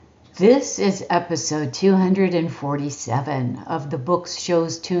This is episode 247 of the Books,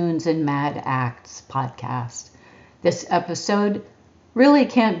 Shows, Tunes, and Mad Acts podcast. This episode really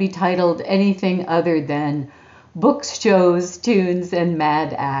can't be titled anything other than Books, Shows, Tunes, and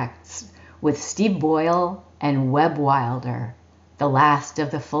Mad Acts with Steve Boyle and Webb Wilder, the last of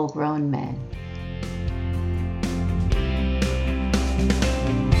the full-grown men.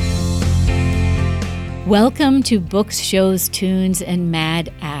 Welcome to Books, Shows, Tunes, and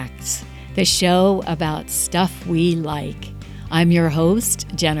Mad Acts, the show about stuff we like. I'm your host,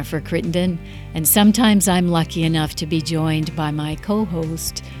 Jennifer Crittenden, and sometimes I'm lucky enough to be joined by my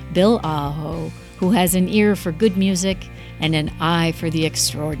co-host, Bill Aho, who has an ear for good music and an eye for the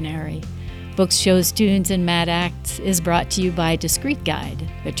extraordinary. Books, Shows, Tunes, and Mad Acts is brought to you by Discreet Guide,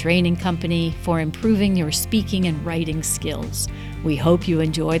 the training company for improving your speaking and writing skills. We hope you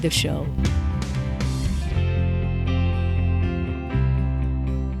enjoy the show.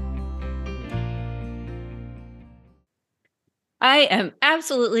 I am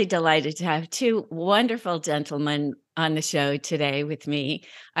absolutely delighted to have two wonderful gentlemen on the show today with me.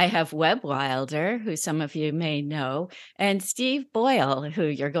 I have Webb Wilder, who some of you may know, and Steve Boyle, who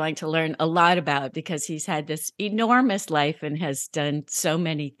you're going to learn a lot about because he's had this enormous life and has done so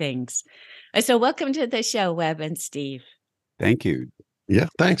many things. So welcome to the show, Webb and Steve. Thank you. Yeah,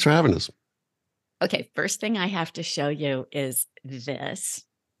 thanks for having us. Okay, first thing I have to show you is this.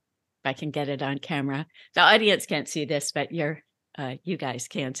 If I can get it on camera. The audience can't see this, but you guys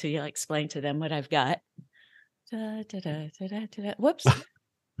can, so you'll explain to them what I've got. Whoops.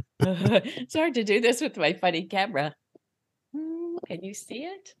 It's hard to do this with my funny camera. Can you see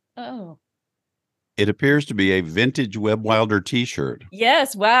it? Oh. It appears to be a vintage Webb Wilder t-shirt.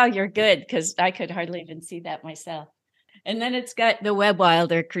 Yes. Wow, you're good, because I could hardly even see that myself. And then it's got the Webb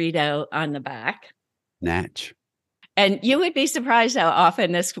Wilder credo on the back. Natch. And you would be surprised how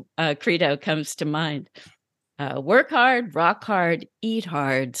often this credo comes to mind. Work hard, rock hard, eat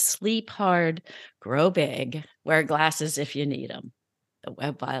hard, sleep hard, grow big, wear glasses if you need them. The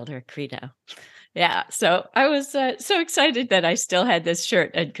Webb Wilder credo. Yeah, so I was so excited that I still had this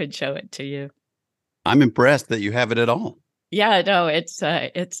shirt and could show it to you. I'm impressed that you have it at all. Yeah, no, it's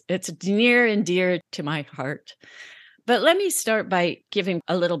near and dear to my heart. But let me start by giving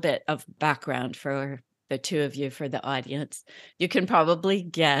a little bit of background for the two of you, for the audience. You can probably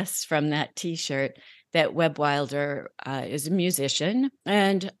guess from that T-shirt that Webb Wilder is a musician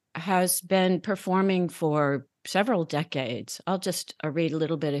and has been performing for several decades. I'll just read a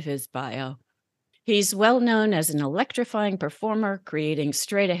little bit of his bio. He's well known as an electrifying performer, creating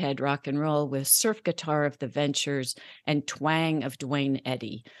straight-ahead rock and roll with surf guitar of the Ventures and twang of Duane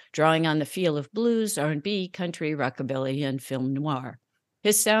Eddy, drawing on the feel of blues, R&B, country, rockabilly, and film noir.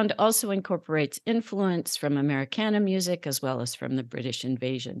 His sound also incorporates influence from Americana music as well as from the British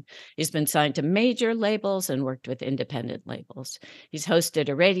invasion. He's been signed to major labels and worked with independent labels. He's hosted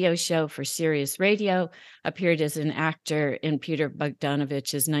a radio show for Sirius Radio, appeared as an actor in Peter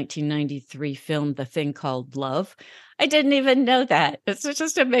Bogdanovich's 1993 film, The Thing Called Love. I didn't even know that. It's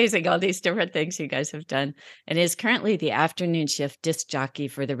just amazing, all these different things you guys have done. And is currently the afternoon shift disc jockey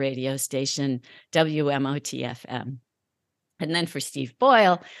for the radio station WMOT-FM. And then for Steve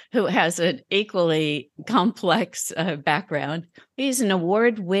Boyle, who has an equally complex background, he's an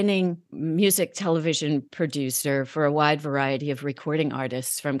award-winning music television producer for a wide variety of recording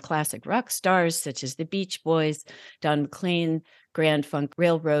artists, from classic rock stars such as the Beach Boys, Don McLean, Grand Funk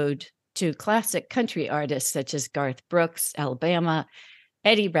Railroad, to classic country artists such as Garth Brooks, Alabama,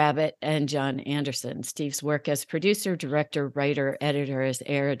 Eddie Rabbitt, and John Anderson. Steve's work as producer, director, writer, editor has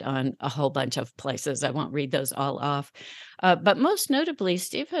aired on a whole bunch of places. I won't read those all off. But most notably,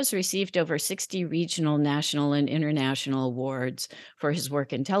 Steve has received over 60 regional, national, and international awards for his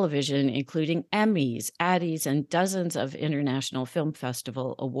work in television, including Emmys, Addies, and dozens of international film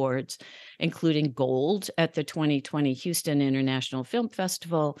festival awards, including Gold at the 2020 Houston International Film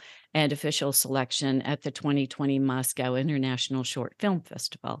Festival and official selection at the 2020 Moscow International Short Film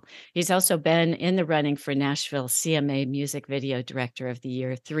Festival. He's also been in the running for Nashville CMA Music Video Director of the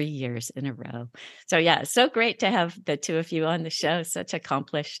Year 3 years in a row. So yeah, so great to have the two of you on the show, such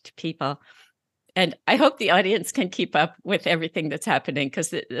accomplished people. And I hope the audience can keep up with everything that's happening, because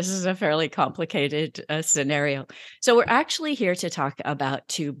this is a fairly complicated scenario. So we're actually here to talk about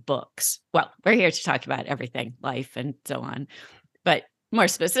two books. Well, we're here to talk about everything, life and so on. But more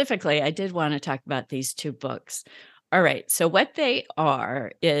specifically, I did want to talk about these two books. All right. So what they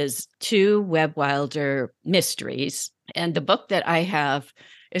are is two Webb Wilder mysteries. And the book that I have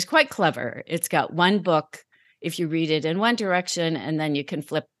is quite clever. It's got one book if you read it in one direction, and then you can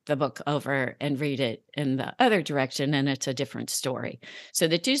flip the book over and read it in the other direction, and it's a different story. So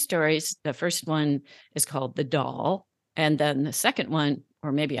the two stories, the first one is called The Doll, and then the second one,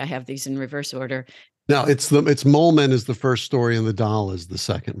 or maybe I have these in reverse order. No, it's Mole Men is the first story and The Doll is the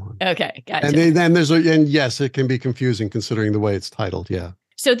second one. Okay, gotcha. And then and yes, it can be confusing considering the way it's titled. Yeah.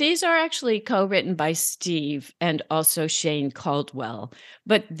 So these are actually co-written by Steve and also Shane Caldwell,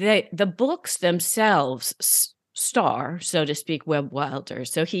 but the books themselves star, so to speak, Webb Wilder.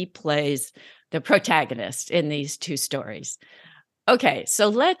 So he plays the protagonist in these two stories. Okay, so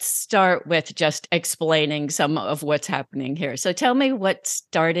let's start with just explaining some of what's happening here. So tell me what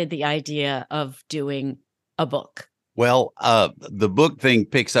started the idea of doing a book. Well, the book thing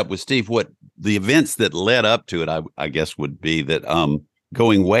picks up with Steve. What the events that led up to it, I guess, would be that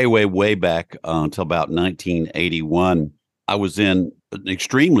going way, way, way back until about 1981, I was in an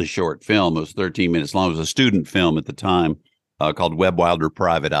extremely short film. It was 13 minutes long. It was a student film at the time called Webb Wilder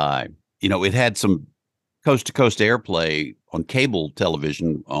Private Eye. You know, it had some coast-to-coast airplay on cable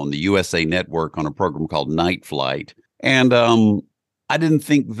television on the USA Network on a program called Night Flight. And I didn't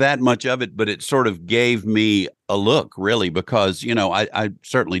think that much of it, but it sort of gave me a look, really, because, you know, I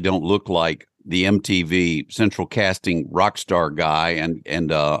certainly don't look like the MTV central casting rock star guy.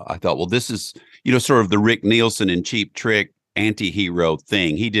 And I thought, well, this is, you know, sort of the Rick Nielsen and Cheap Trick anti-hero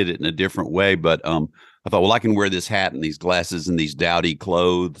thing. He did it in a different way, but I thought, well, I can wear this hat and these glasses and these dowdy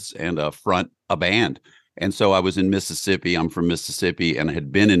clothes and front a band. And so I was in Mississippi. I'm from Mississippi and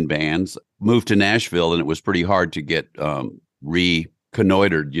had been in bands, moved to Nashville, and it was pretty hard to get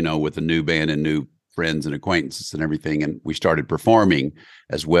reconnoitered, you know, with a new band and new friends and acquaintances and everything. And we started performing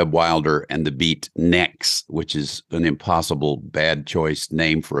as Webb Wilder and the Beat Necks, which is an impossible bad choice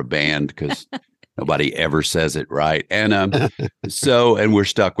name for a band because nobody ever says it right. And and we're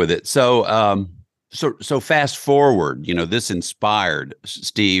stuck with it. So fast forward, you know, this inspired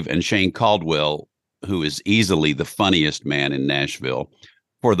Steve and Shane Caldwell, who is easily the funniest man in Nashville,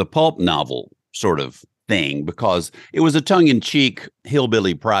 for the pulp novel sort of thing, because it was a tongue-in-cheek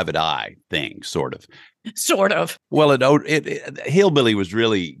hillbilly private eye thing, sort of. Sort of. Well, hillbilly was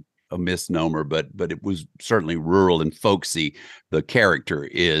really a misnomer, but it was certainly rural and folksy. The character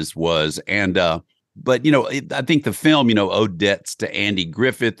was, and but you know, I think the film, you know, owed debts to Andy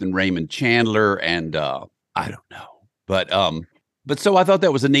Griffith and Raymond Chandler, and I don't know, but so I thought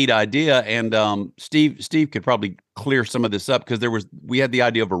that was a neat idea, and Steve could probably clear some of this up because we had the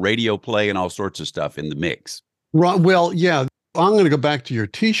idea of a radio play and all sorts of stuff in the mix. Right. Well, yeah. I'm going to go back to your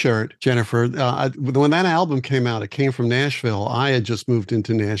T-shirt, Jennifer. When that album came out, it came from Nashville. I had just moved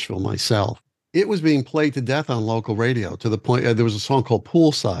into Nashville myself. It was being played to death on local radio to the point there was a song called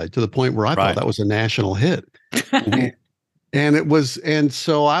Poolside to the point where I thought that was a national hit. And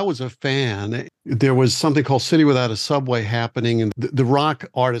so I was a fan. There was something called City Without a Subway happening, and the rock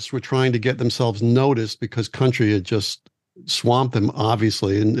artists were trying to get themselves noticed because country had just swamped them,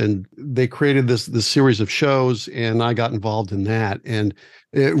 obviously. And they created this series of shows, and I got involved in that. And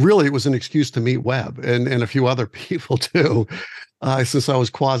it was an excuse to meet Webb and a few other people too, since I was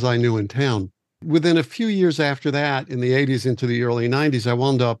quasi new in town. Within a few years after that, in the 80s into the early 90s, I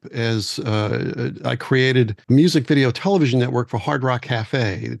wound up I created a music video television network for Hard Rock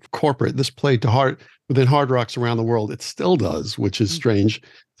Cafe, corporate. This played within Hard Rocks around the world. It still does, which is strange.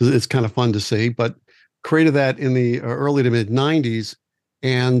 It's kind of fun to see, but created that in the early to mid 90s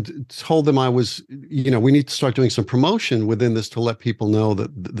and told them we need to start doing some promotion within this to let people know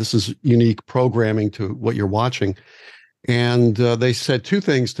that this is unique programming to what you're watching. And they said two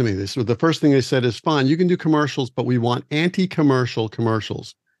things to me. The first thing they said is, fine, you can do commercials, but we want anti-commercial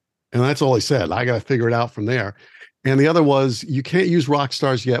commercials. And that's all they said. I got to figure it out from there. And the other was, you can't use rock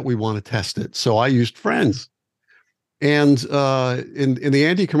stars yet. We want to test it. So I used Friends. And in the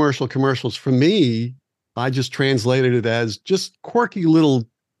anti-commercial commercials, for me, I just translated it as just quirky little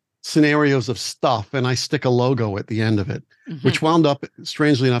scenarios of stuff. And I stick a logo at the end of it, which wound up,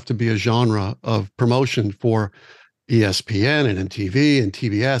 strangely enough, to be a genre of promotion for ESPN and MTV and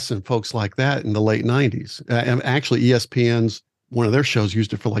TBS and folks like that in the late 90s. And actually, ESPN's, one of their shows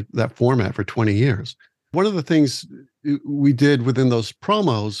used it for like that format for 20 years. One of the things we did within those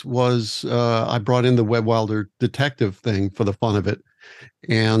promos was I brought in the Webb Wilder detective thing for the fun of it.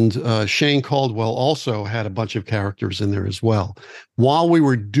 And Shane Caldwell also had a bunch of characters in there as well. While we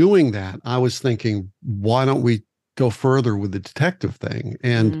were doing that, I was thinking, why don't we go further with the detective thing?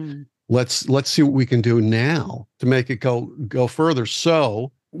 And let's see what we can do now to make it go further.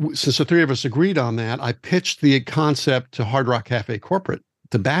 So since the three of us agreed on that, I pitched the concept to Hard Rock Cafe Corporate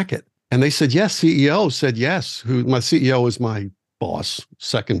to back it. And they said, yes, CEO said yes, my CEO is my boss,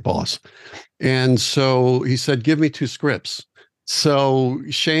 second boss. And so he said, give me 2 scripts. So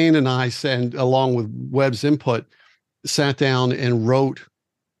Shane and I, along with Webb's input, sat down and wrote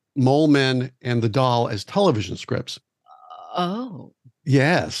Mole Men and the Doll as television scripts. Oh.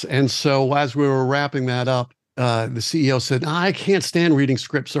 Yes. And so as we were wrapping that up, the CEO said, I can't stand reading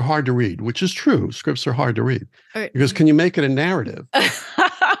scripts. They're hard to read, which is true. Scripts are hard to read. Because can you make it a narrative?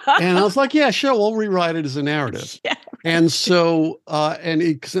 And I was like, yeah, sure. We'll rewrite it as a narrative. Yeah. And so,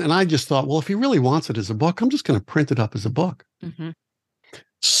 and I just thought, well, if he really wants it as a book, I'm just going to print it up as a book. Mm-hmm.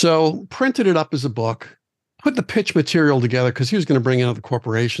 So printed it up as a book, put the pitch material together because he was going to bring out the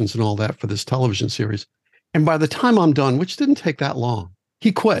corporations and all that for this television series. And by the time I'm done, which didn't take that long,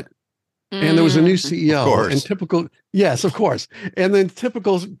 he quit. And there was a new CEO. And typical, yes, of course. And then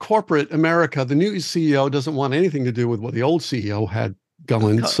typical corporate America, the new CEO doesn't want anything to do with what the old CEO had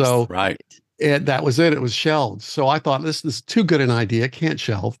going. So right. That was it. It was shelved. So I thought, this is too good an idea. Can't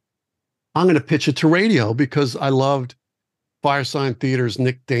shelve. I'm going to pitch it to radio because I loved Firesign Theater's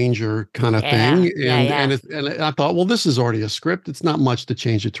Nick Danger kind of thing. And I thought, well, this is already a script. It's not much to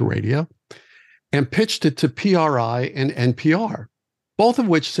change it to radio. And pitched it to PRI and NPR, both of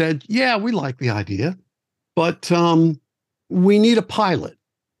which said, yeah, we like the idea, but we need a pilot.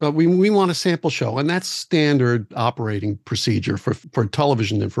 But we want a sample show. And that's standard operating procedure for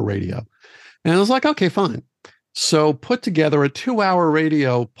television and for radio. And I was like, okay, fine. So put together a 2-hour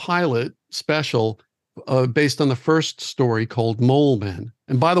radio pilot special based on the first story called Mole Men.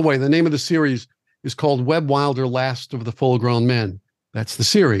 And by the way, the name of the series is called Webb Wilder, Last of the Full-Grown Men. That's the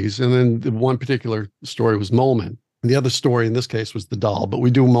series. And then the one particular story was Mole Men. And the other story in this case was The Doll, but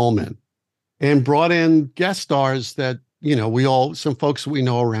we do Mole Men. And brought in guest stars that, some folks we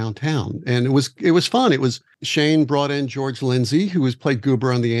know around town. And it was fun. It was Shane brought in George Lindsay, who was played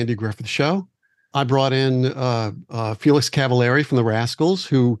Goober on the Andy Griffith Show. I brought in Felix Cavallari from the Rascals,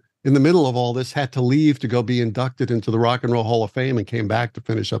 who in the middle of all this had to leave to go be inducted into the Rock and Roll Hall of Fame and came back to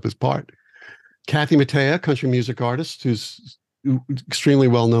finish up his part. Kathy Mattea, country music artist, who's extremely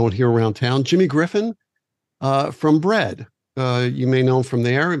well known here around town. Jimmy Griffin from Bread. You may know him from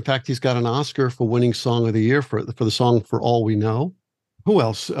there. In fact, he's got an Oscar for winning Song of the Year for the song For All We Know. Who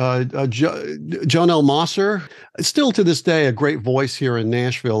else? Jonelle Mosser, still to this day a great voice here in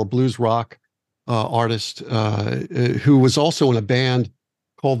Nashville, a blues rock artist who was also in a band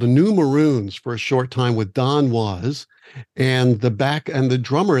called the New Maroons for a short time with Don Was, and the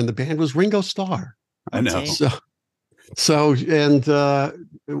drummer in the band was Ringo Starr. I know. So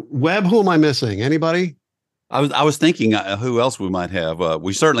Webb, who am I missing? Anybody? I was thinking who else we might have.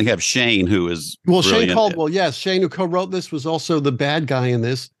 We certainly have Shane, who is Shane Caldwell. Yes, Shane, who co-wrote this, was also the bad guy in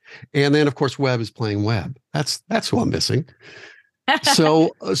this, and then of course Webb is playing Webb. That's who I'm missing.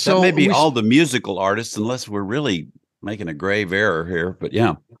 So that may be all the musical artists, unless we're really making a grave error here. But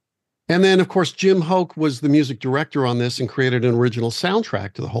yeah. And then, of course, Jim Hoke was the music director on this and created an original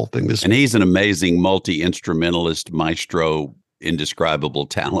soundtrack to the whole thing. And he's an amazing multi-instrumentalist, maestro, indescribable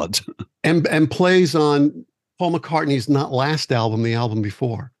talent. and plays on Paul McCartney's not last album, the album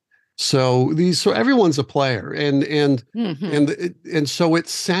before. So everyone's a player. And so it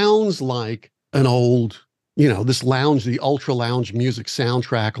sounds like an old, this lounge, the ultra lounge music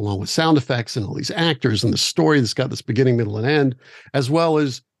soundtrack, along with sound effects and all these actors and the story that's got this beginning, middle, and end, as well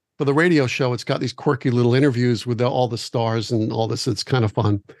as for the radio show, it's got these quirky little interviews with all the stars and all this. It's kind of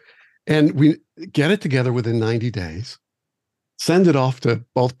fun. And we get it together within 90 days, send it off to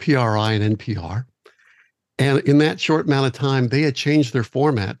both PRI and NPR. And in that short amount of time, they had changed their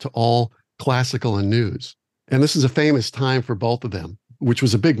format to all classical and news. And this is a famous time for both of them, which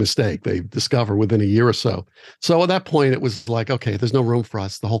was a big mistake they discovered within a year or so. So at that point, it was like, okay, there's no room for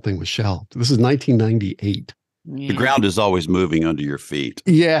us. The whole thing was shelved. This is 1998. Yeah. The ground is always moving under your feet.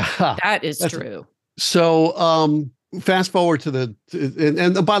 Yeah. That is true. So fast forward to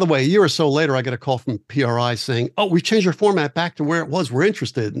and by the way, a year or so later, I got a call from PRI saying, oh, we've changed our format back to where it was. We're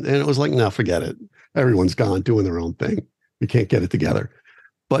interested. And it was like, no, forget it. Everyone's gone doing their own thing. We can't get it together.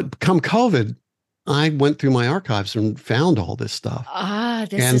 But come COVID, I went through my archives and found all this stuff.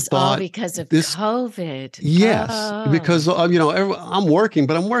 This is all because of COVID. Yes, because I'm working,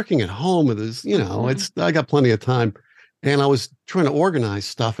 but I'm working at home. With this, I got plenty of time, and I was trying to organize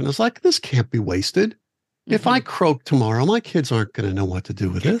stuff, and I was like, this can't be wasted. Mm-hmm. If I croak tomorrow, my kids aren't going to know what to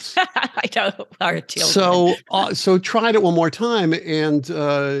do with this. I know our children. So tried it one more time, and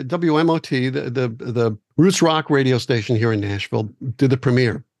WMOT, the roots rock radio station here in Nashville, did the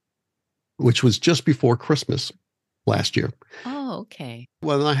premiere, which was just before Christmas last year. Oh, okay.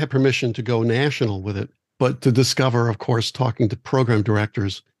 Well, I had permission to go national with it, but to discover, of course, talking to program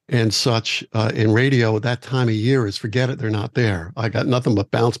directors and such in radio at that time of year is forget it, they're not there. I got nothing but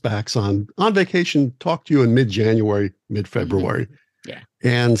bounce backs on vacation, talk to you in mid-January, mid-February. Yeah.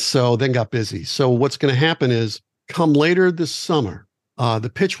 And so then got busy. So what's going to happen is come later this summer,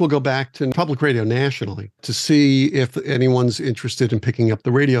 the pitch will go back to public radio nationally to see if anyone's interested in picking up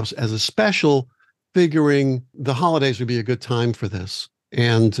the radios as a special, figuring the holidays would be a good time for this,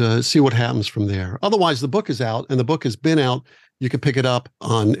 and see what happens from there. Otherwise, the book is out, and the book has been out. You can pick it up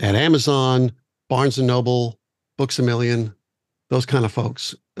at Amazon, Barnes & Noble, Books A Million. Those kind of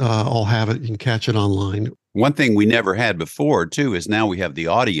folks all have it. You can catch it online. One thing we never had before, too, is now we have the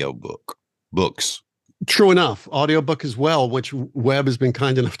books. True enough. Audiobook as well, which Webb has been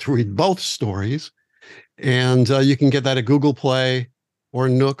kind enough to read both stories. And you can get that at Google Play or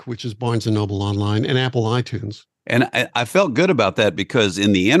Nook, which is Barnes & Noble online, and Apple iTunes. And I felt good about that because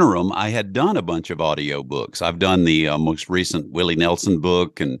in the interim, I had done a bunch of audiobooks. I've done the most recent Willie Nelson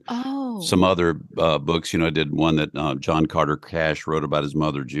book and some other books. I did one that John Carter Cash wrote about his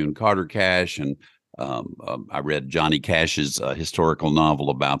mother, June Carter Cash. And I read Johnny Cash's historical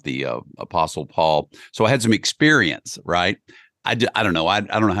novel about the Apostle Paul. So I had some experience, right? I don't know. I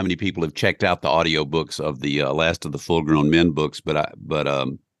don't know how many people have checked out the audiobooks of the last of the Full Grown Men books, but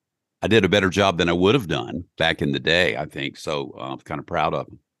I did a better job than I would have done back in the day, I think. So I'm kind of proud of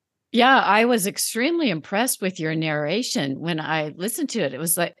them. Yeah, I was extremely impressed with your narration when I listened to it. It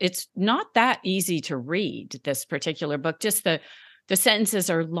was like, it's not that easy to read, this particular book. Just the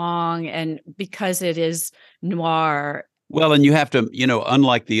sentences are long, and because it is noir. Well, and you have to,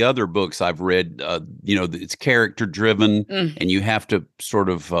 unlike the other books I've read, it's character driven, and you have to sort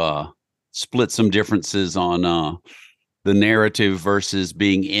of split some differences on the narrative versus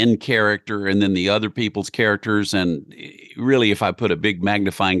being in character and then the other people's characters. And really, if I put a big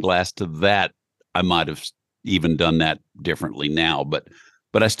magnifying glass to that, I might have even done that differently now. But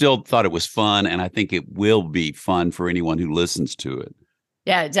I still thought it was fun, and I think it will be fun for anyone who listens to it.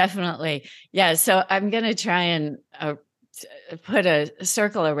 Yeah, definitely. Yeah, so I'm going to try and put a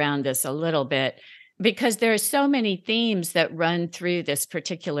circle around this a little bit, because there are so many themes that run through this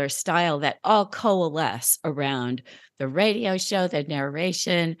particular style that all coalesce around the radio show, the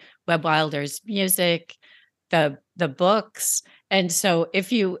narration, Webb Wilder's music, the books. And so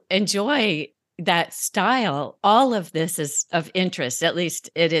if you enjoy that style, all of this is of interest, at least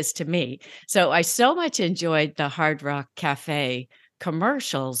it is to me. So I so much enjoyed the Hard Rock Cafe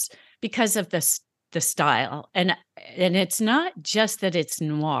commercials because of the style. And it's not just that it's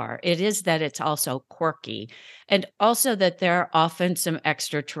noir, it is that it's also quirky, and also that there are often some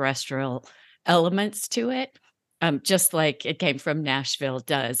extraterrestrial elements to it, just like It Came From Nashville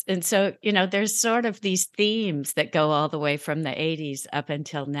does. And so, there's sort of these themes that go all the way from the 80s up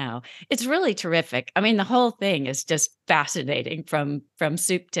until now. It's really terrific. I mean, the whole thing is just fascinating from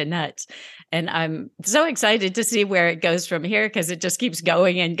soup to nuts. And I'm so excited to see where it goes from here, because it just keeps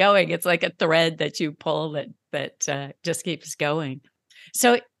going and going. It's like a thread that you pull that just keeps going.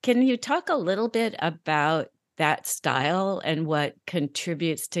 So can you talk a little bit about that style and what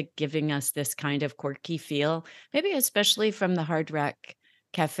contributes to giving us this kind of quirky feel, maybe especially from the Hard Rock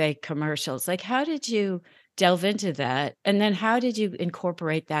Cafe commercials? Like, how did you delve into that? And then how did you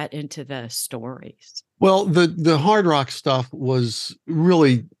incorporate that into the stories? Well, the Hard Rock stuff was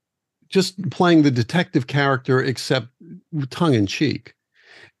really just playing the detective character, except tongue in cheek.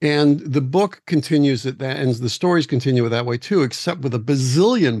 And the book continues at that, and the stories continue that way too, except with a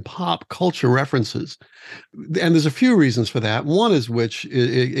bazillion pop culture references. And there's a few reasons for that. One is which,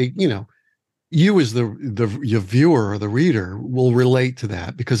 you as your viewer or the reader will relate to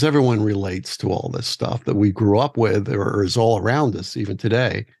that, because everyone relates to all this stuff that we grew up with or is all around us even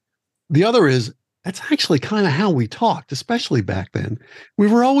today. The other is, that's actually kind of how we talked, especially back then. We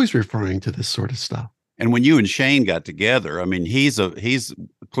were always referring to this sort of stuff. And when you and Shane got together, I mean, he's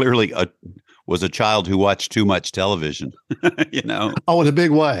clearly was a child who watched too much television, Oh, in a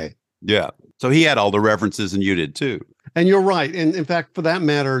big way. Yeah. So he had all the references, and you did too. And you're right. And in fact, for that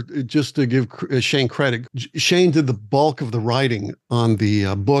matter, just to give Shane credit, Shane did the bulk of the writing on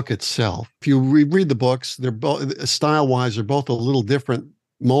the book itself. If you read the books, they're both style-wise, they're both a little different.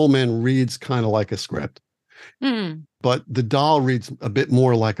 Mole Man reads kind of like a script. But the doll reads a bit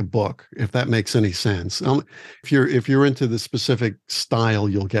more like a book, if that makes any sense. If you're into the specific style,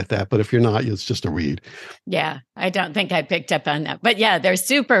 you'll get that. But if you're not, it's just a read. Yeah, I don't think I picked up on that. But yeah, they're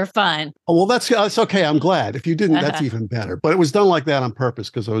super fun. Oh, well, that's okay. I'm glad. If you didn't, that's even better. But it was done like that on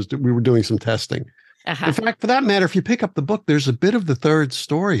purpose, because we were doing some testing. In fact, for that matter, if you pick up the book, there's a bit of the third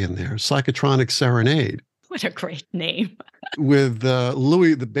story in there, Psychotronic Serenade. What a great name. with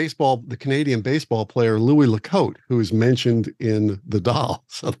Louis, the Canadian baseball player, Louis Lecote, who is mentioned in The Doll.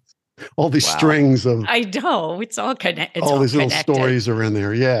 So all these Wow. strings of I know. It's all connected. all these little connected. stories are in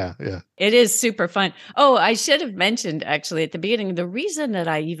there. Yeah, yeah. It is super fun. Oh, I should have mentioned actually at the beginning, the reason that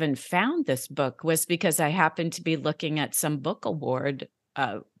I even found this book was because I happened to be looking at some book award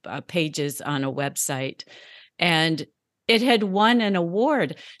pages on a website, and it had won an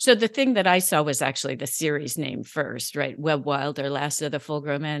award. So the thing that I saw was actually the series name first, right? Webb Wilder, Last of the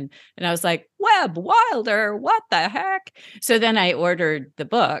Full-Grown Men. And I was like, Webb Wilder, what the heck? So then I ordered the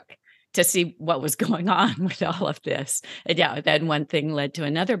book to see what was going on with all of this. And yeah, then one thing led to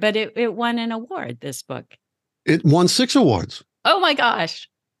another, but it won an award, this book. It won 6 awards. Oh my gosh.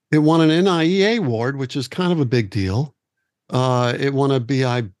 It won an NIEA award, which is kind of a big deal. It won a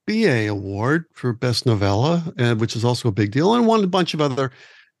BIBA award for Best Novella, which is also a big deal, and won a bunch of other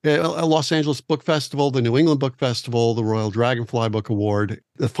Los Angeles Book Festival, the New England Book Festival, the Royal Dragonfly Book Award,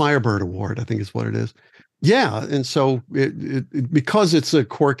 the Firebird Award, I think is what it is. Yeah, and so because it's a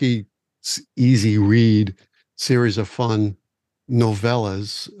quirky, easy read series of fun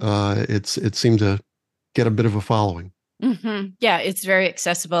novellas, it seemed to get a bit of a following. Mm-hmm. Yeah, it's very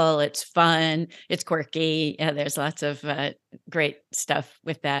accessible. It's fun. It's quirky. Yeah, there's lots of great stuff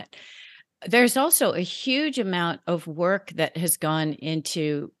with that. There's also a huge amount of work that has gone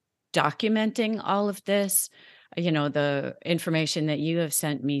into documenting all of this, the information that you have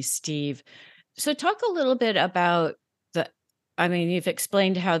sent me, Steve. So talk a little bit about you've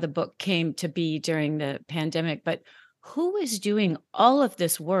explained how the book came to be during the pandemic, but who is doing all of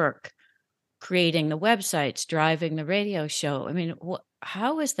this work? Creating the websites, driving the radio show. I mean,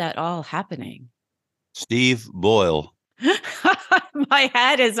 how is that all happening? Steve Boyle. My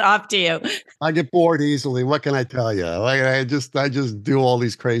hat is off to you. I get bored easily. What can I tell you? Like I just do all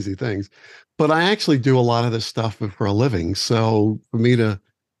these crazy things, but I actually do a lot of this stuff for a living. So for me to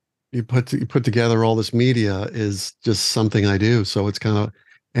you put together all this media is just something I do. So it's kind of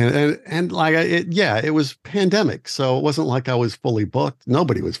and like it was pandemic, so it wasn't like I was fully booked.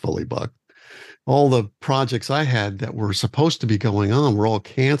 Nobody was fully booked. All the projects I had that were supposed to be going on were all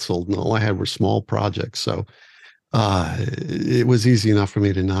canceled, and all I had were small projects. So it was easy enough for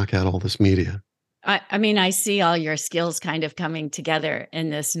me to knock out all this media. I see all your skills kind of coming together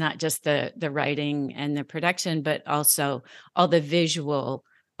in this, not just the writing and the production, but also all the visual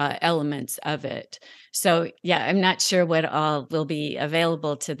elements of it. So yeah, I'm not sure what all will be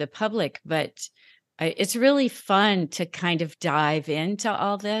available to the public, but it's really fun to kind of dive into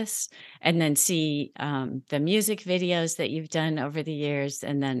all this and then see the music videos that you've done over the years.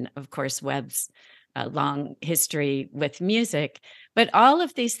 And then, of course, Webb's long history with music. But all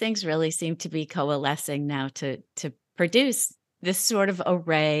of these things really seem to be coalescing now to produce this sort of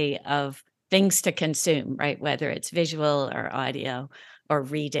array of things to consume, right? Whether it's visual or audio or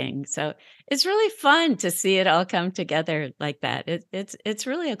reading. So it's really fun to see it all come together like that. It's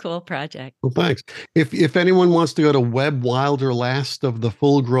really a cool project. Well, thanks. If anyone wants to go to Webb Wilder Last of the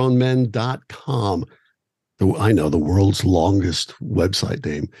Full-Grown Men.com, I know the world's longest website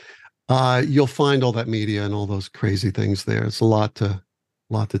name, you'll find all that media and all those crazy things there. It's a lot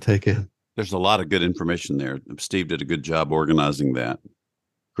to take in. There's a lot of good information there. Steve did a good job organizing that,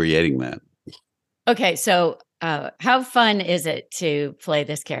 creating that. Okay, so how fun is it to play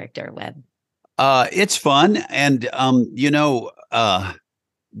this character, Webb? It's fun. And,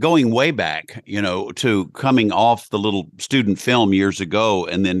 going way back, to coming off the little student film years ago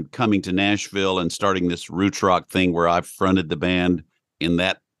and then coming to Nashville and starting this roots rock thing where I fronted the band in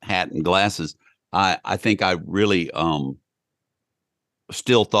that hat and glasses, I think I really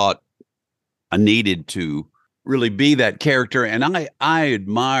still thought I needed to really be that character. And I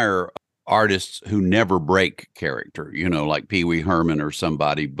admire artists who never break character, like Pee Wee Herman or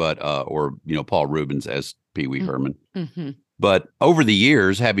somebody, but or Paul Rubens as Pee Wee Herman. Mm-hmm. But over the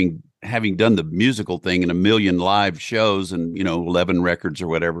years, having done the musical thing in 1 million live shows and 11 records or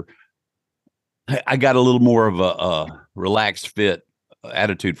whatever, I got a little more of a relaxed fit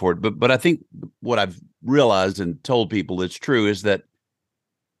attitude for it. But I think what I've realized and told people that's true is that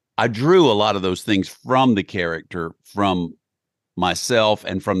I drew a lot of those things from the character, from myself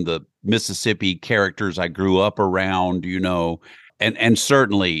and from the Mississippi characters I grew up around, and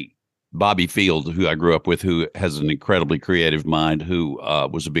certainly Bobby Field, who I grew up with, who has an incredibly creative mind, who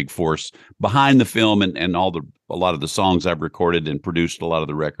was a big force behind the film and a lot of the songs I've recorded and produced a lot of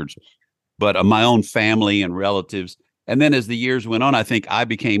the records, but my own family and relatives. And then as the years went on, I think I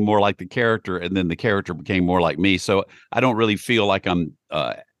became more like the character, and then the character became more like me. So I don't really feel like I'm,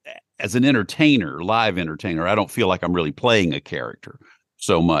 as an entertainer, live entertainer, I don't feel like I'm really playing a character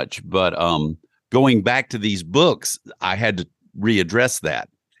so much. But going back to these books, I had to readdress that.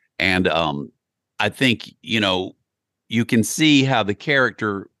 And I think, you can see how the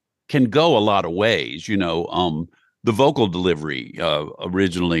character can go a lot of ways. The vocal delivery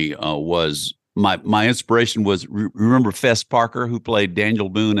originally was my inspiration was, remember Fess Parker, who played Daniel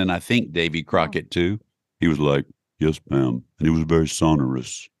Boone and I think Davy Crockett too? He was like, "Yes, ma'am." And he was very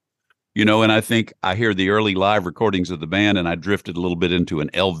sonorous. And I think I hear the early live recordings of the band and I drifted a little bit into an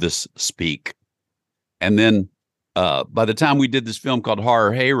Elvis speak. And then by the time we did this film called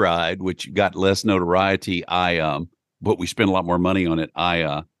Horror Hayride, which got less notoriety, but we spent a lot more money on it.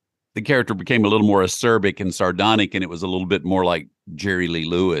 The character became a little more acerbic and sardonic, and it was a little bit more like Jerry Lee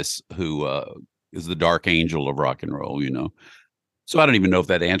Lewis, who is the dark angel of rock and roll, So I don't even know if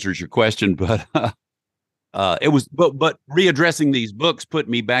that answers your question, but it was, but readdressing these books put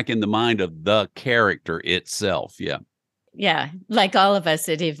me back in the mind of the character itself. Yeah. Yeah. Like all of us,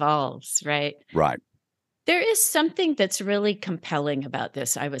 it evolves, right? Right. There is something that's really compelling about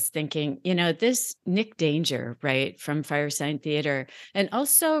this. I was thinking, this Nick Danger, right, from Firesign Theater, and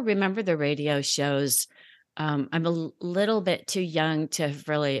also remember the radio shows. I'm a little bit too young to have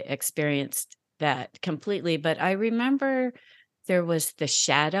really experienced that completely, but I remember there was The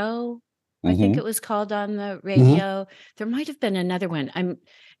Shadow, I think it was called, on the radio. There might have been another one.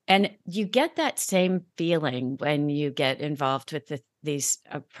 And you get that same feeling when you get involved with these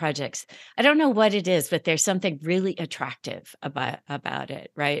projects. I don't know what it is, but there's something really attractive about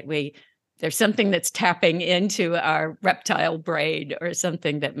it, right? There's something that's tapping into our reptile brain or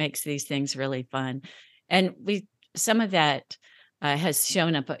something that makes these things really fun. And some of that has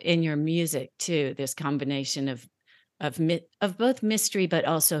shown up in your music too. This combination of both mystery but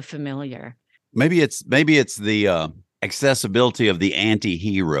also familiar. Maybe it's the accessibility of the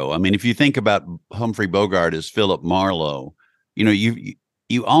anti-hero. I mean, if you think about Humphrey Bogart as Philip Marlowe,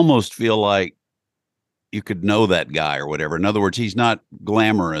 you almost feel like you could know that guy or whatever. In other words, he's not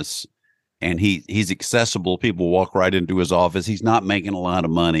glamorous and he's accessible. People walk right into his office. He's not making a lot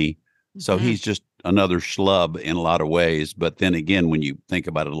of money. So he's just another schlub in a lot of ways. But then again, when you think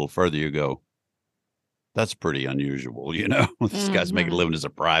about it a little further, you go, that's pretty unusual. This guy's making a living as a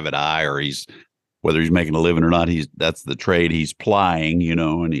private eye, or whether he's making a living or not, that's the trade he's plying,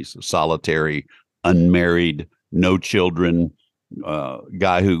 and he's a solitary, unmarried, no children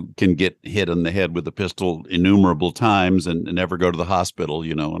guy who can get hit on the head with a pistol innumerable times and never go to the hospital,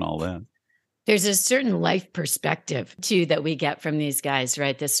 and all that. There's a certain life perspective too that we get from these guys,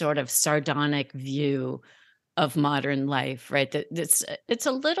 right? This sort of sardonic view of modern life, right? It's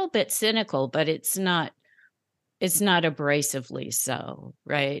a little bit cynical, but it's not abrasively so,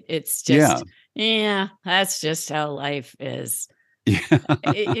 right? It's just, that's just how life is.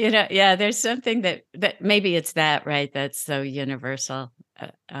 Yeah. There's something that maybe it's that, right? That's so universal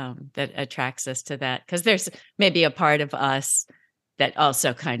that attracts us to that. Because there's maybe a part of us that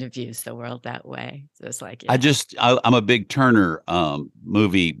also kind of views the world that way. So it's like, I'm a big Turner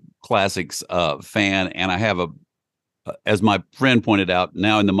movie classics fan, and I have as my friend pointed out,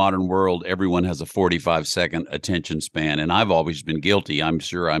 now in the modern world, everyone has a 45-second attention span, and I've always been guilty. I'm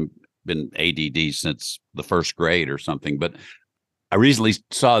sure I've been ADD since the first grade or something, but I recently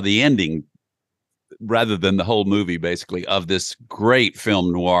saw the ending rather than the whole movie, basically, of this great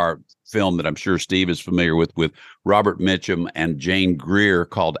film noir film that I'm sure Steve is familiar with Robert Mitchum and Jane Greer,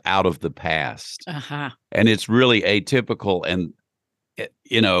 called Out of the Past. And it's really atypical, and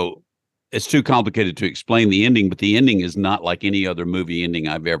it's too complicated to explain the ending, but the ending is not like any other movie ending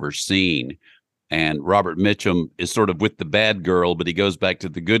I've ever seen. And Robert Mitchum is sort of with the bad girl, but he goes back to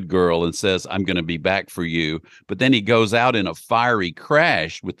the good girl and says, "I'm going to be back for you." But then he goes out in a fiery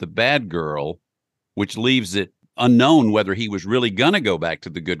crash with the bad girl, which leaves it unknown whether he was really going to go back to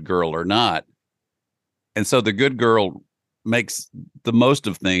the good girl or not. And so the good girl makes the most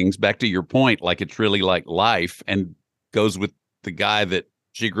of things, back to your point, like it's really like life, and goes with the guy that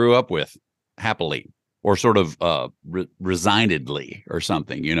she grew up with happily, or sort of resignedly or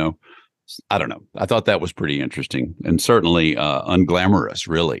something, I don't know. I thought that was pretty interesting and certainly unglamorous,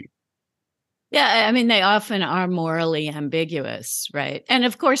 really. Yeah, I mean, they often are morally ambiguous, right? And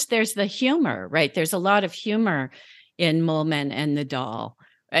of course, there's the humor, right? There's a lot of humor in Mullman and the Doll,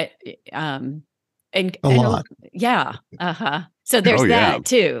 right? And a lot. Yeah. So there's yeah. that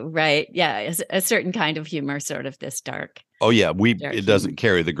too, right? Yeah, a certain kind of humor, sort of this dark. Oh yeah, it doesn't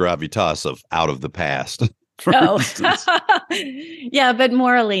carry the gravitas of Out of the Past. Yeah, but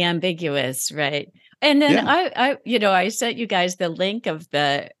morally ambiguous, right? And then I sent you guys the link of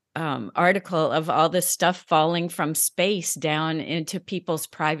the article of all this stuff falling from space down into people's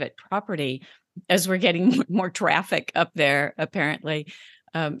private property as we're getting more traffic up there, apparently.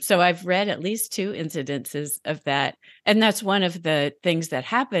 So I've read at least 2 incidences of that, and that's one of the things that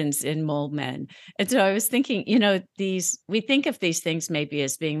happens in Mole Men. And so I was thinking, we think of these things maybe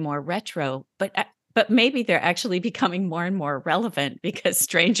as being more retro, but maybe they're actually becoming more and more relevant because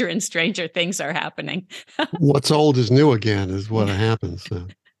stranger and stranger things are happening. What's old is new again is what happens.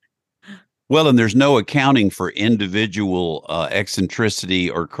 Well, and there's no accounting for individual eccentricity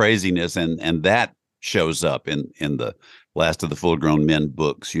or craziness, and that shows up in the Last of the Full-Grown Men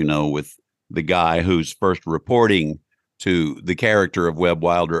books, with the guy who's first reporting to the character of Webb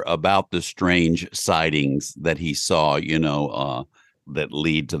Wilder about the strange sightings that he saw, that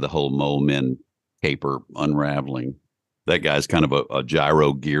lead to the whole Mole Men caper unraveling. That guy's kind of a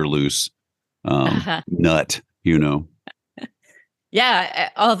gyro gear loose nut, Yeah,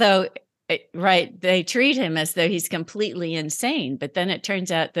 although, right, they treat him as though he's completely insane, but then it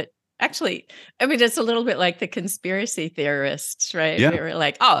turns out that actually, I mean, it's a little bit like the conspiracy theorists, right? Yeah. We were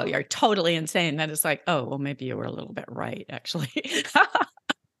like, oh, you're totally insane. Then it's like, oh, well, maybe you were a little bit right, actually.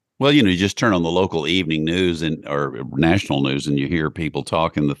 Well, you just turn on the local evening news or national news, and you hear people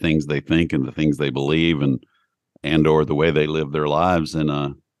talking the things they think and the things they believe, and or the way they live their lives,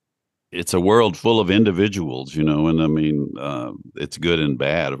 and it's a world full of individuals, and I mean, it's good and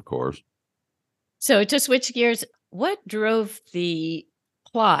bad, of course. So to switch gears, what drove the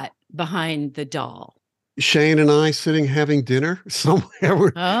plot behind the doll? Shane and I sitting having dinner somewhere.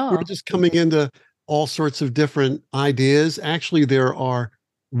 We're just coming into all sorts of different ideas. Actually,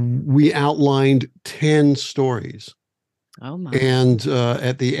 we outlined 10 stories. Oh my. And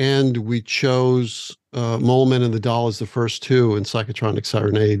at the end, we chose Mole Men and the Doll as the first 2, and Psychotronic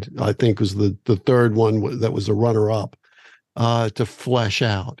Serenade, I think, was the third one that was a runner-up to flesh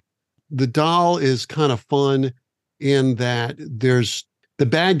out. The doll is kind of fun in that the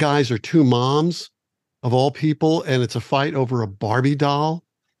bad guys are 2 moms of all people, and it's a fight over a Barbie doll,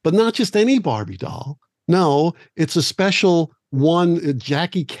 but not just any Barbie doll. No, it's a special one,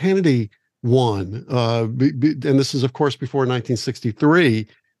 Jackie Kennedy one. And this is, of course, before 1963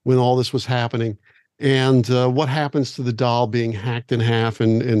 when all this was happening. And what happens to the doll being hacked in half,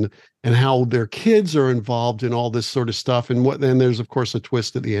 and how their kids are involved in all this sort of stuff. And then there's, of course, a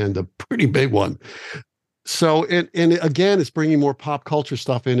twist at the end, a pretty big one. So, and again, it's bringing more pop culture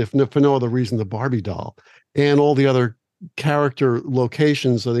stuff in, if for no other reason, the Barbie doll and all the other character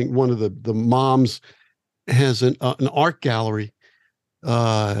locations. I think one of the moms has an art gallery.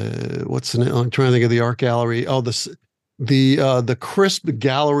 What's the name? I'm trying to think of the art gallery. Oh, the Crisp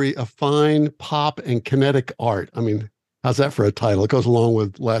Gallery of Fine Pop and Kinetic Art. I mean, how's that for a title? It goes along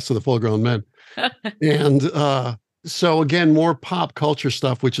with Last of the Full-Grown Men. And so again, more pop culture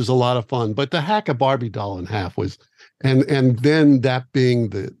stuff, which is a lot of fun. But to hack a Barbie doll in half was, and then that being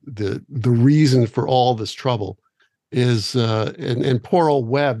the reason for all this trouble is, and poor old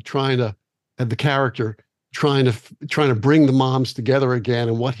Webb the character trying to bring the moms together again,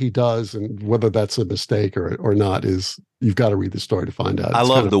 and what he does, and whether that's a mistake or not, is, you've got to read the story to find out. I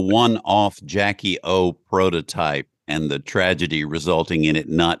love the one-off Jackie O prototype and the tragedy resulting in it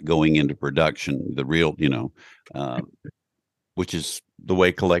not going into production. The real, which is the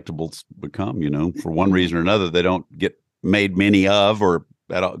way collectibles become. For one reason or another, they don't get made many of, or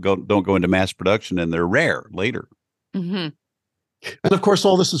don't go into mass production, and they're rare later. Mm-hmm. And of course,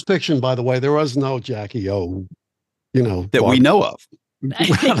 all this is fiction, by the way. There was no Jackie O, that we know of.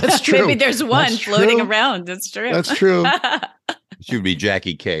 Well, that's true. Maybe there's one floating around. That's true. That's true. She would be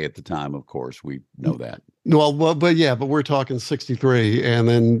Jackie K at the time, of course. We know that. Well, but we're talking 63, and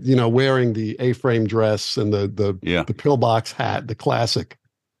then wearing the A-frame dress and the pillbox hat, the classic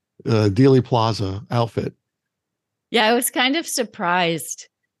Dealey Plaza outfit. Yeah, I was kind of surprised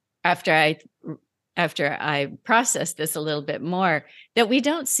after I processed this a little bit more that we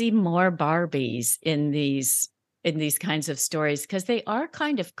don't see more Barbies in these kinds of stories, because they are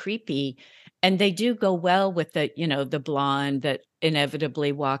kind of creepy, and they do go well with the blonde that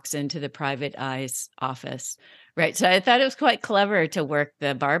inevitably walks into the private eye's office, right? So I thought it was quite clever to work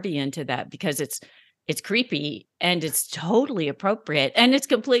the Barbie into that, because it's creepy and it's totally appropriate, and it's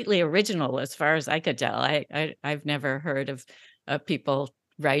completely original as far as I could tell. I've never heard of people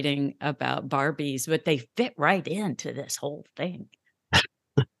writing about Barbies, but they fit right into this whole thing.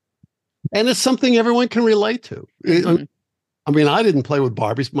 And it's something everyone can relate to. Mm-hmm. I mean, I didn't play with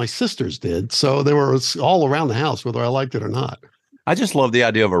Barbies. My sisters did. So they were all around the house, whether I liked it or not. I just love the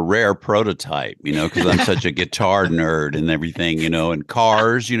idea of a rare prototype, because I'm such a guitar nerd and everything, and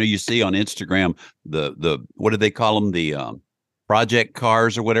cars, you see on Instagram, the what do they call them? The project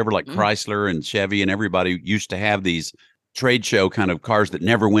cars or whatever, like Chrysler and Chevy, and everybody used to have these trade show kind of cars that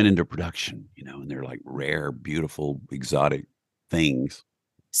never went into production, and they're like rare, beautiful, exotic things.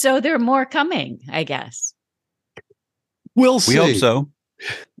 So there are more coming, I guess. We'll see. We hope so.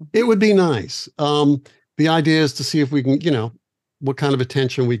 It would be nice. The idea is to see if we can, what kind of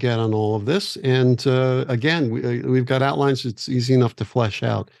attention we get on all of this. And again, we've got outlines. It's easy enough to flesh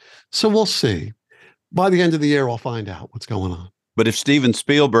out. So we'll see. By the end of the year, I'll find out what's going on. But if Steven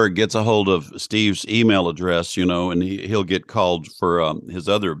Spielberg gets a hold of Steve's email address, and he'll get called for his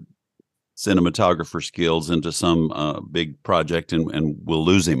other cinematographer skills into some big project, and we'll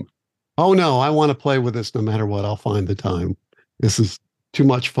lose him. Oh, no, I want to play with this no matter what. I'll find the time. This is too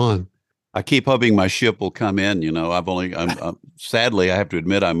much fun. I keep hoping my ship will come in. Sadly, I have to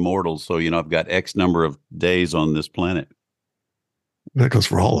admit I'm mortal. So, I've got X number of days on this planet. That goes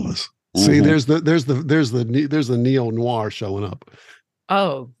for all of us. Mm-hmm. See, there's the neo-noir showing up.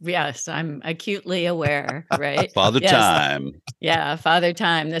 Oh, yes, I'm acutely aware, right? Father Time. Yeah, Father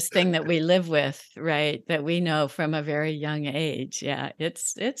Time, this thing that we live with, right? That we know from a very young age. Yeah,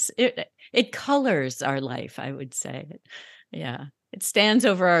 it colors our life, I would say. Yeah. It stands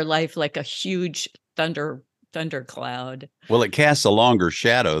over our life like a huge thundercloud. Well, it casts a longer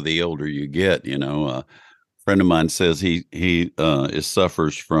shadow the older you get. A friend of mine says he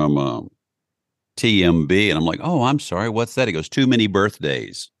suffers from TMB, and I'm like, oh, I'm sorry, what's that? He goes, too many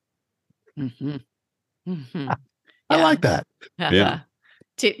birthdays. Mm-hmm. Mm-hmm. I like that. Yeah.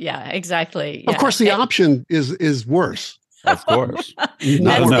 Yeah, exactly. Of course, the option is worse. Of course. That's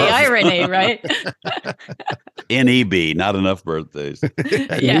the irony, right? NEB, not enough birthdays.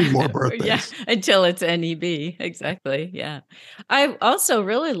 Need more birthdays. Yeah, until it's NEB. Exactly. Yeah. I also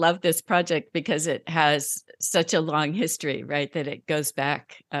really love this project because it has such a long history, right? That it goes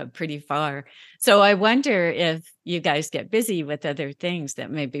back pretty far. So I wonder if you guys get busy with other things that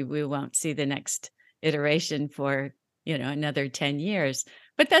maybe we won't see the next iteration for, another 10 years.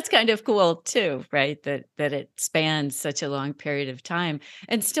 But that's kind of cool too, right? That it spans such a long period of time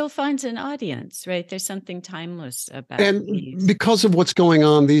and still finds an audience, right? There's something timeless about it. And because of what's going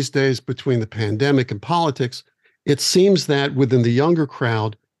on these days between the pandemic and politics, it seems that within the younger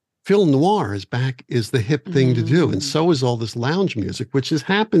crowd, film noir is the hip thing to do. And so is all this lounge music, which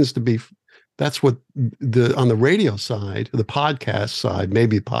happens to be, that's what on the radio side, the podcast side,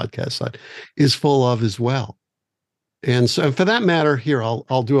 maybe podcast side, is full of as well. And so, for that matter, here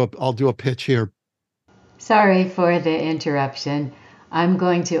I'll do a pitch here. Sorry for the interruption. I'm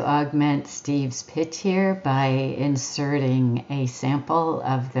going to augment Steve's pitch here by inserting a sample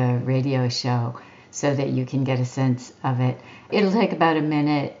of the radio show so that you can get a sense of it. It'll take about a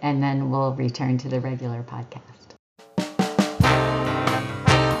minute, and then we'll return to the regular podcast.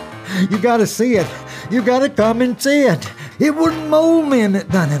 You gotta see it. You gotta come and see it. It wasn't mole men that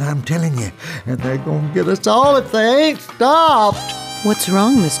done it, I'm telling you. And they're gonna get us all if they ain't stopped. What's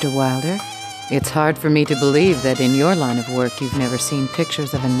wrong, Mr. Wilder? It's hard for me to believe that in your line of work you've never seen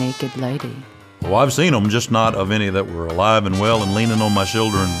pictures of a naked lady. Well, I've seen them, just not of any that were alive and well and leaning on my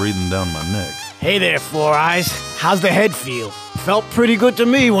shoulder and breathing down my neck. Hey there, Four Eyes. How's the head feel? Felt pretty good to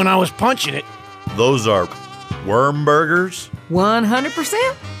me when I was punching it. Those are worm burgers?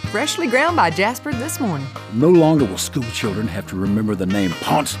 100%. Freshly ground by Jasper this morning. No longer will school children have to remember the name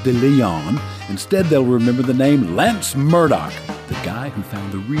Ponce de Leon. Instead, they'll remember the name Lance Murdoch, the guy who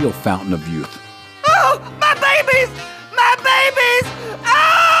found the real fountain of youth. Oh, my babies! My babies!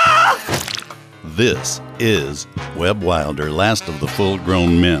 Ah! This is Webb Wilder, last of the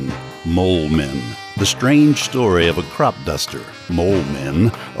full-grown men, mole men. The strange story of a crop duster, mole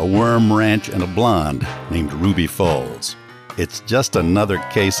men, a worm ranch, and a blonde named Ruby Falls. It's just another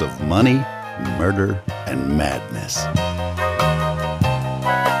case of money, murder, and madness.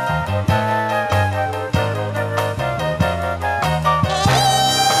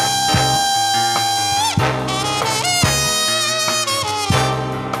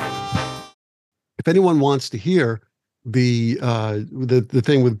 If anyone wants to hear the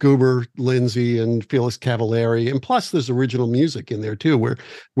thing with Goober, Lindsay, and Felix Cavallari, and plus there's original music in there too, where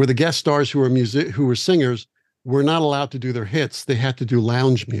the guest stars who were singers were not allowed to do their hits. They had to do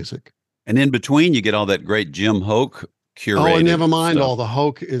lounge music. And in between, you get all that great Jim Hoke curated. Oh, and never mind stuff. all the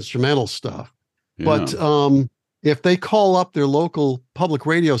Hoke instrumental stuff. Yeah. But if they call up their local public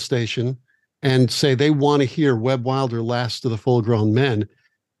radio station and say they want to hear Webb Wilder, Last of the Full-Grown Men,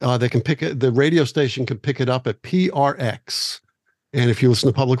 they can the radio station can pick it up at PRX. And if you listen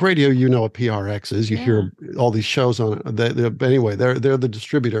to public radio, you know what PRX is. You hear all these shows on it. Anyway, they're the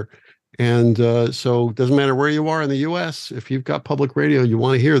distributor. And so it doesn't matter where you are in the U.S. If you've got public radio, you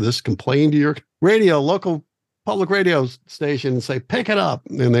want to hear this, complain to your local public radio station and say, pick it up.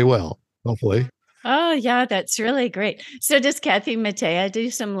 And they will, hopefully. Oh, yeah, that's really great. So does Kathy Mattea do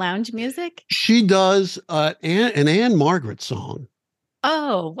some lounge music? She does an Anne Margaret song.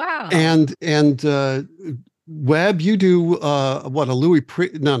 Oh, wow. And Webb, you do what, a Louis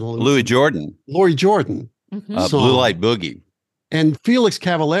Jordan, Laurie Jordan Mhm. song. Blue Light Boogie. And Felix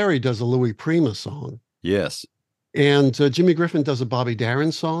Cavallari does a Louis Prima song. Yes. And Jimmy Griffin does a Bobby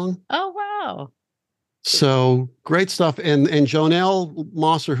Darin song. Oh, wow. So great stuff. And Jonelle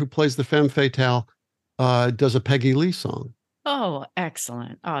Mosser, who plays the femme fatale, does a Peggy Lee song. Oh,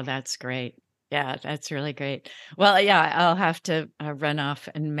 excellent. Oh, that's great. Yeah, that's really great. Well, yeah, I'll have to run off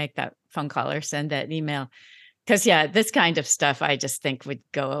and make that phone call or send that email. Because, yeah, this kind of stuff I just think would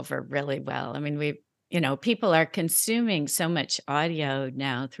go over really well. I mean, people are consuming so much audio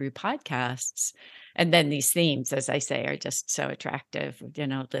now through podcasts. And then these themes, as I say, are just so attractive,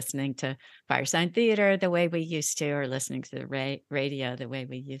 listening to Firesign Theater the way we used to, or listening to the radio the way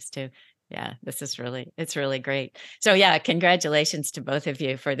we used to. Yeah, it's really great. So yeah, congratulations to both of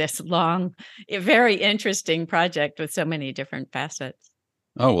you for this long, very interesting project with so many different facets.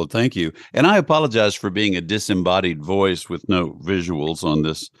 Oh, well, thank you. And I apologize for being a disembodied voice with no visuals on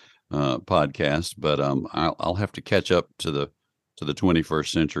this podcast, but I'll have to catch up to the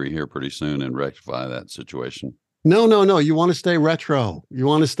 21st century here pretty soon and rectify that situation. No. You want to stay retro. You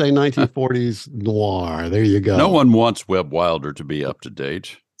want to stay 1940s noir. There you go. No one wants Webb Wilder to be up to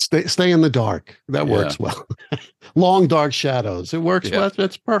date. Stay in the dark. That works well. Long dark shadows. It works well.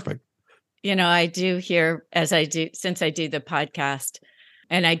 That's perfect. I do hear, since I do the podcast,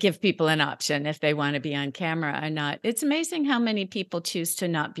 and I give people an option if they want to be on camera or not. It's amazing how many people choose to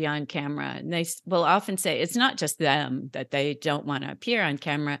not be on camera. And they will often say it's not just them that they don't want to appear on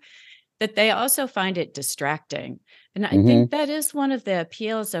camera, that they also find it distracting. And I think that is one of the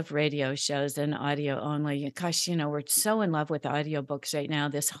appeals of radio shows and audio only. Gosh, we're so in love with audiobooks right now.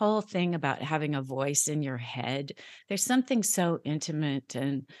 This whole thing about having a voice in your head, there's something so intimate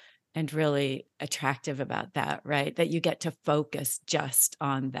and really attractive about that, right? That you get to focus just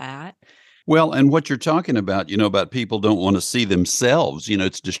on that. Well, and what you're talking about, about people don't want to see themselves,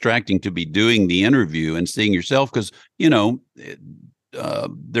 it's distracting to be doing the interview and seeing yourself because,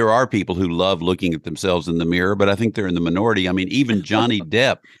 there are people who love looking at themselves in the mirror, but I think they're in the minority. I mean, even Johnny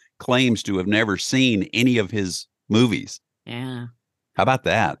Depp claims to have never seen any of his movies. Yeah. How about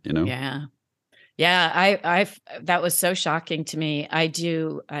that? Yeah. Yeah. That was so shocking to me. I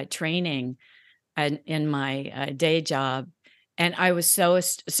do training in my day job. And I was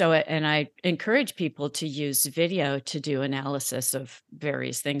and I encourage people to use video to do analysis of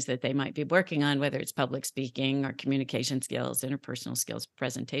various things that they might be working on, whether it's public speaking or communication skills, interpersonal skills,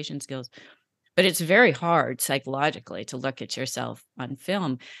 presentation skills. But it's very hard psychologically to look at yourself on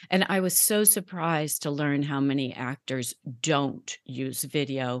film. And I was so surprised to learn how many actors don't use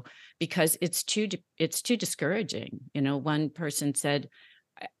video because it's too discouraging. One person said,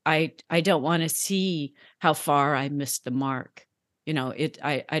 I don't want to see how far I missed the mark.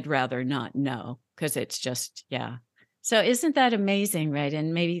 I'd rather not know because it's just, yeah. So isn't that amazing, right?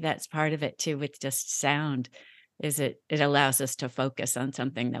 And maybe that's part of it too with just sound, is it allows us to focus on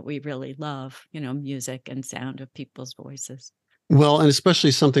something that we really love, music and sound of people's voices. Well, and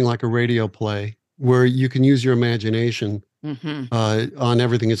especially something like a radio play where you can use your imagination on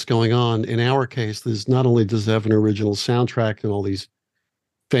everything that's going on. In our case, there's not only does it have an original soundtrack and all these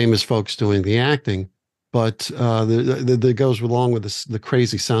famous folks doing the acting, but that goes along with the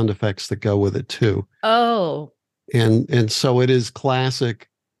crazy sound effects that go with it too. Oh. And so it is classic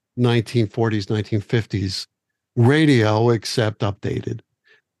 1940s, 1950s radio, except updated.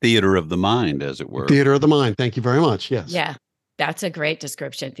 Theater of the mind, as it were. Theater of the mind. Thank you very much. Yes. Yeah, that's a great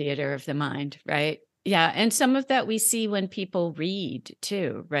description, theater of the mind, right? Yeah, and some of that we see when people read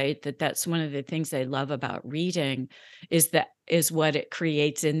too, right? That's one of the things they love about reading is what it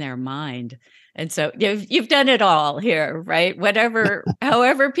creates in their mind. And so you've done it all here, right?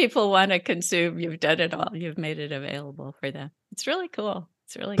 However people want to consume, you've done it all. You've made it available for them. It's really cool.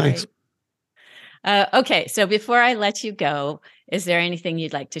 It's really Thanks. great. Okay, so before I let you go, is there anything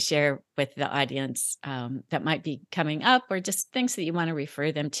you'd like to share with the audience that might be coming up or just things that you want to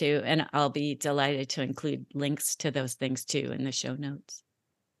refer them to? And I'll be delighted to include links to those things too in the show notes.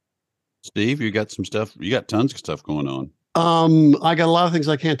 Steve, you got some stuff. You got tons of stuff going on. I got a lot of things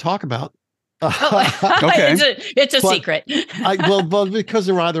I can't talk about. Okay. It's a secret. well, because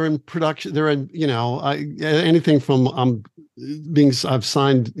they're either in production, they're in, anything from I've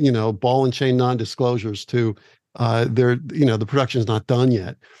signed, ball and chain non-disclosures to the production's not done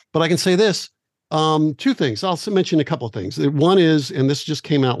yet. But I can say this, two things. I'll mention a couple of things. One is, and this just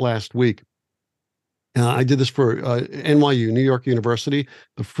came out last week. I did this for NYU, New York University,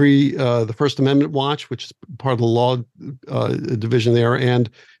 the First Amendment Watch, which is part of the law division there, and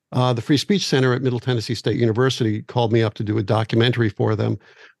The Free Speech Center at Middle Tennessee State University called me up to do a documentary for them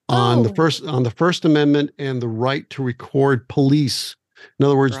on the First Amendment and the right to record police. In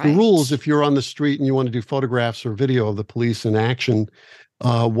other words, the rules, if you're on the street and you want to do photographs or video of the police in action,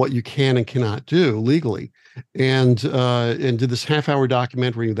 what you can and cannot do legally. And did this half-hour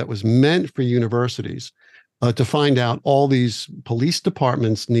documentary that was meant for universities to find out all these police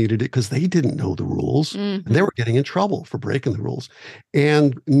departments needed it because they didn't know the rules and they were getting in trouble for breaking the rules.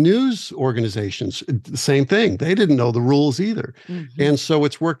 And news organizations, the same thing. They didn't know the rules either. And so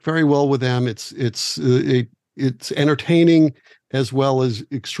it's worked very well with them. It's entertaining as well as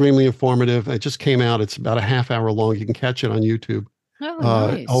extremely informative. It just came out. It's about a half hour long. You can catch it on YouTube.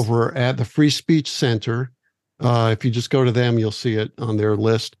 Nice. Over at the Free Speech Center. If you just go to them, you'll see it on their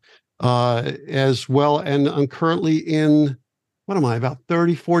list as well. And I'm currently in, about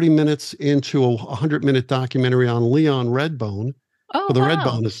 30, 40 minutes into a 100-minute documentary on Leon Redbone for the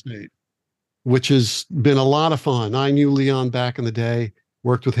Redbone Estate, which has been a lot of fun. I knew Leon back in the day,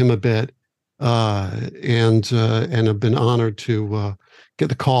 worked with him a bit, and have been honored to get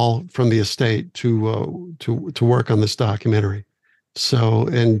the call from the estate to work on this documentary. So,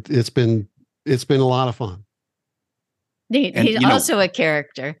 and it's been a lot of fun. He's also a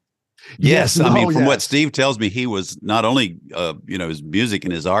character. Yes. I mean, from what Steve tells me, he was not only, his music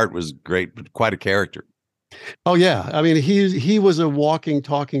and his art was great, but quite a character. Oh yeah. I mean, he was a walking,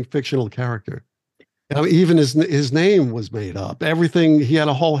 talking fictional character. I mean, even his name was made up. Everything, he had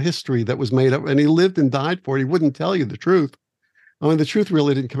a whole history that was made up, and he lived and died for it. He wouldn't tell you the truth. I mean, the truth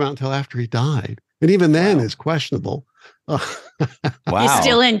really didn't come out until after he died. And even then is questionable. Wow. He's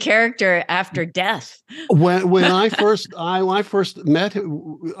still in character after death. When I first met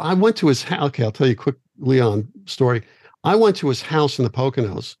him, I went to his house. Okay, I'll tell you a quick Leon story. I went to his house in the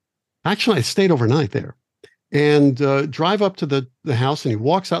Poconos. Actually, I stayed overnight there and drive up to the house, and he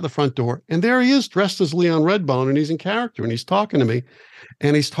walks out the front door, and there he is dressed as Leon Redbone, and he's in character, and he's talking to me,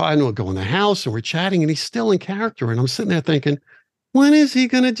 and he's talking. We'll go in the house, and we're chatting, and he's still in character, and I'm sitting there thinking, when is he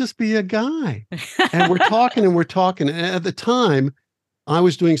going to just be a guy? And we're talking. And at the time, I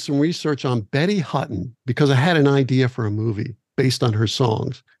was doing some research on Betty Hutton because I had an idea for a movie based on her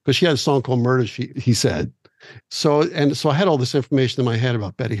songs, because she had a song called Murder, he said. So I had all this information in my head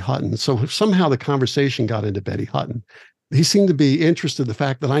about Betty Hutton. So somehow the conversation got into Betty Hutton. He seemed to be interested in the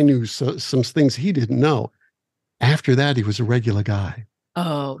fact that I knew some things he didn't know. After that, he was a regular guy.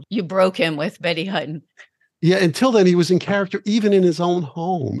 Oh, you broke him with Betty Hutton. Yeah, until then, he was in character even in his own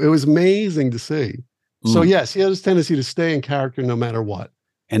home. It was amazing to see. So yes, he has a tendency to stay in character no matter what.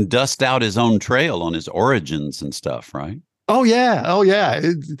 And dust out his own trail on his origins and stuff, right? Oh, yeah.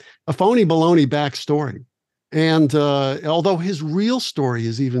 It's a phony baloney backstory. And although his real story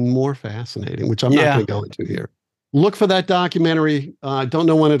is even more fascinating, which I'm not going to go into here. Look for that documentary. I don't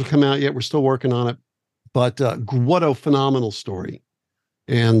know when it'll come out yet. We're still working on it. But what a phenomenal story.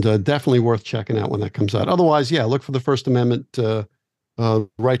 And definitely worth checking out when that comes out. Otherwise, look for the First Amendment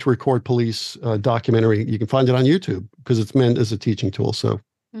right to record police documentary. You can find it on YouTube because it's meant as a teaching tool. So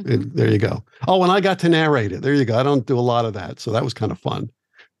there you go. Oh, and I got to narrate it. There you go. I don't do a lot of that. So that was kind of fun.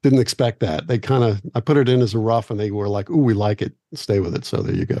 Didn't expect that. I put it in as a rough, and they were like, ooh, we like it. Stay with it. So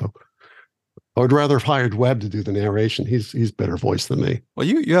there you go. I would rather have hired Webb to do the narration. He's better voice than me. Well,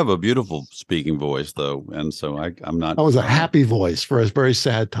 you have a beautiful speaking voice, though, and so I'm not. I was a happy voice for a very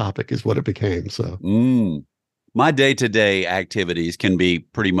sad topic, is what it became. So, my day-to-day activities can be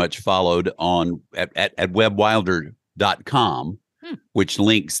pretty much followed on at webbwilder.com, which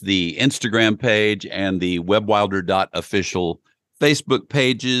links the Instagram page and the webbwilder.official Facebook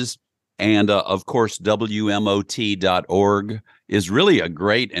pages, and of course, WMOT.org. is really a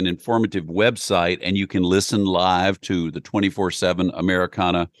great and informative website, and you can listen live to the 24/7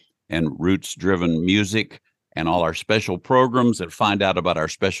 Americana and roots-driven music and all our special programs, and find out about our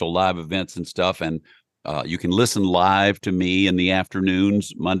special live events and stuff. And you can listen live to me in the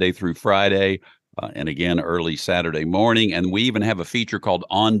afternoons, Monday through Friday, and again, early Saturday morning. And we even have a feature called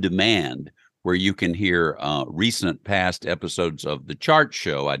On Demand, where you can hear recent past episodes of the chart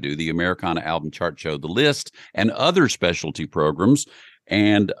show. I do the Americana Album Chart Show, The List, and other specialty programs.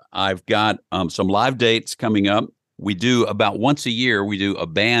 And I've got some live dates coming up. We do about once a year, we do a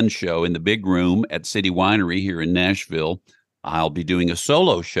band show in the big room at City Winery here in Nashville. I'll be doing a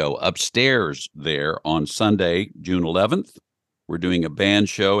solo show upstairs there on Sunday, June 11th. We're doing a band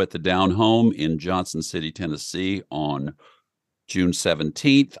show at the Down Home in Johnson City, Tennessee on June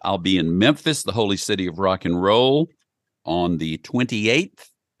 17th. I'll be in Memphis, the holy city of rock and roll, on the 28th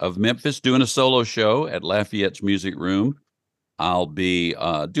of Memphis, doing a solo show at Lafayette's Music Room. I'll be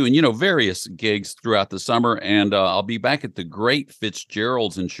doing, various gigs throughout the summer, and I'll be back at the Great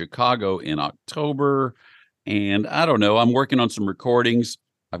Fitzgerald's in Chicago in October. And I don't know, I'm working on some recordings.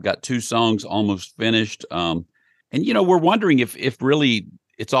 I've got 2 songs almost finished. And we're wondering if really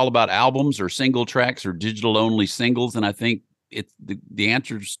it's all about albums or single tracks or digital only singles. And I think it's the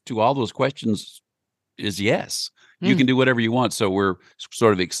answers to all those questions is yes. You can do whatever you want. So we're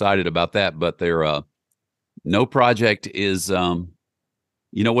sort of excited about that. But no project is,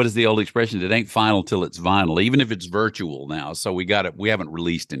 what is the old expression? It ain't final till it's vinyl, even if it's virtual now. So we haven't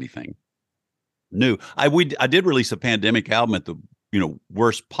released anything new. I did release a pandemic album at the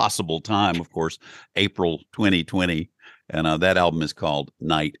worst possible time, of course, April 2020, and that album is called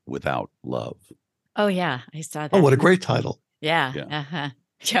Night Without Love. Oh yeah, I saw that. Oh, what a great title! Yeah, Yeah.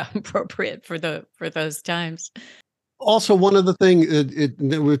 Yeah, appropriate for those times. Also, one other thing,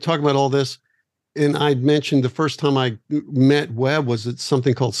 we were talking about all this, and I'd mentioned the first time I met Webb was at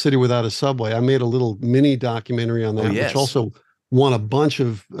something called City Without a Subway. I made a little mini documentary on that, yes. which also won a bunch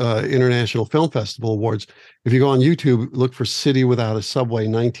of International Film Festival awards. If you go on YouTube, look for City Without a Subway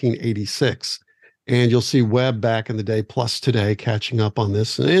 1986, and you'll see Webb back in the day, plus today, catching up on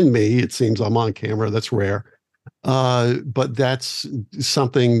this. And me, it seems I'm on camera. That's rare. But that's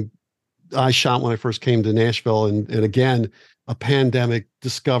something I shot when I first came to Nashville. And again, a pandemic,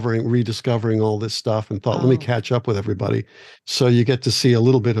 rediscovering all this stuff, and thought, let me catch up with everybody. So you get to see a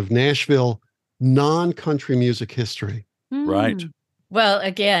little bit of Nashville non-country music history. Right. Well,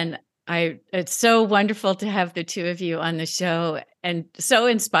 again, it's so wonderful to have the two of you on the show, and so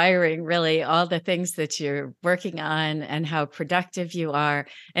inspiring, really, all the things that you're working on and how productive you are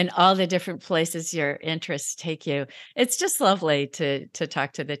and all the different places your interests take you. It's just lovely to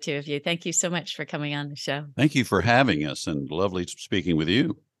talk to the two of you. Thank you so much for coming on the show. Thank you for having us, and lovely speaking with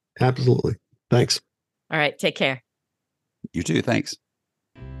you. Absolutely. Thanks. All right. Take care. You too. Thanks.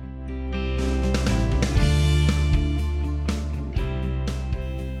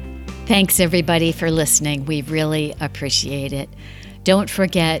 Thanks, everybody, for listening. We really appreciate it. Don't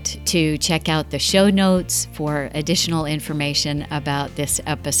forget to check out the show notes for additional information about this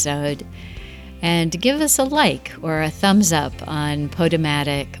episode. And give us a like or a thumbs up on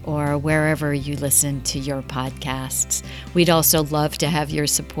Podomatic or wherever you listen to your podcasts. We'd also love to have your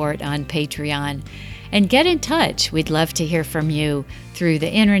support on Patreon. And get in touch. We'd love to hear from you through the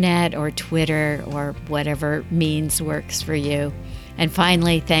internet or Twitter or whatever means works for you. And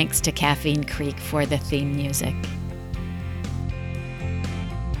finally, thanks to Caffeine Creek for the theme music.